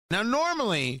Now,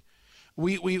 normally,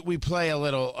 we play a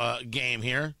little game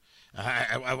here.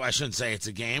 I shouldn't say it's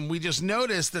a game. We just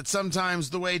notice that sometimes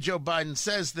the way Joe Biden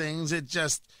says things, it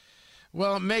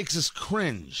makes us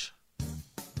cringe.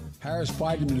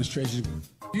 Harris-Biden administration.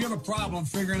 You have a problem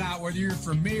figuring out whether you're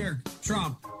for me or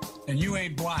Trump, and you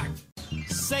ain't black.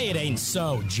 Say it ain't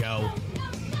so, Joe.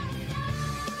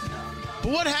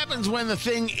 But what happens when the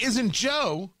thing isn't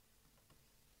Joe?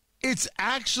 It's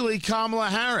actually Kamala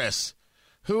Harris,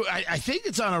 who I think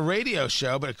it's on a radio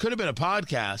show, but it could have been a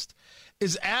podcast,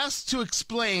 is asked to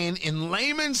explain in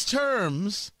layman's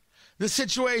terms the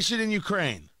situation in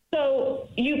Ukraine. So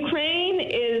Ukraine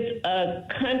is a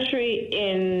country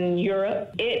in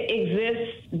Europe. It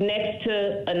exists next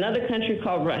to another country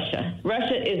called Russia.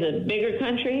 Russia is a bigger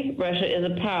country. Russia is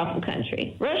a powerful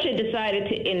country. Russia decided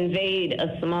to invade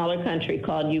a smaller country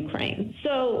called Ukraine.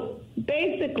 So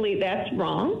basically, that's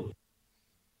wrong.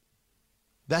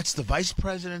 That's the Vice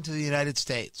President of the United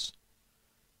States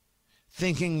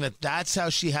thinking that that's how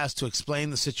she has to explain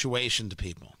the situation to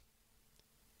people.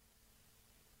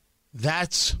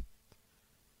 That's,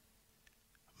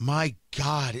 my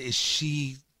God, is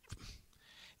she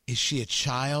a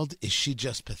child? Is she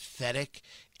just pathetic?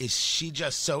 Is she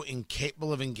just so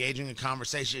incapable of engaging in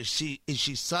conversation? Is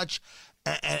she such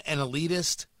an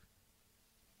elitist?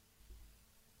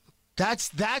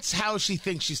 That's how she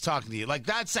thinks she's talking to you. Like,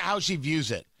 that's how she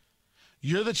views it.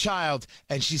 You're the child,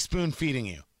 and she's spoon-feeding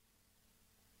you.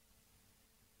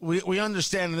 We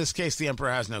understand in this case the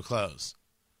emperor has no clothes.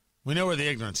 We know where the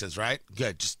ignorance is, right?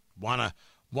 Good. Just want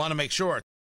to make sure.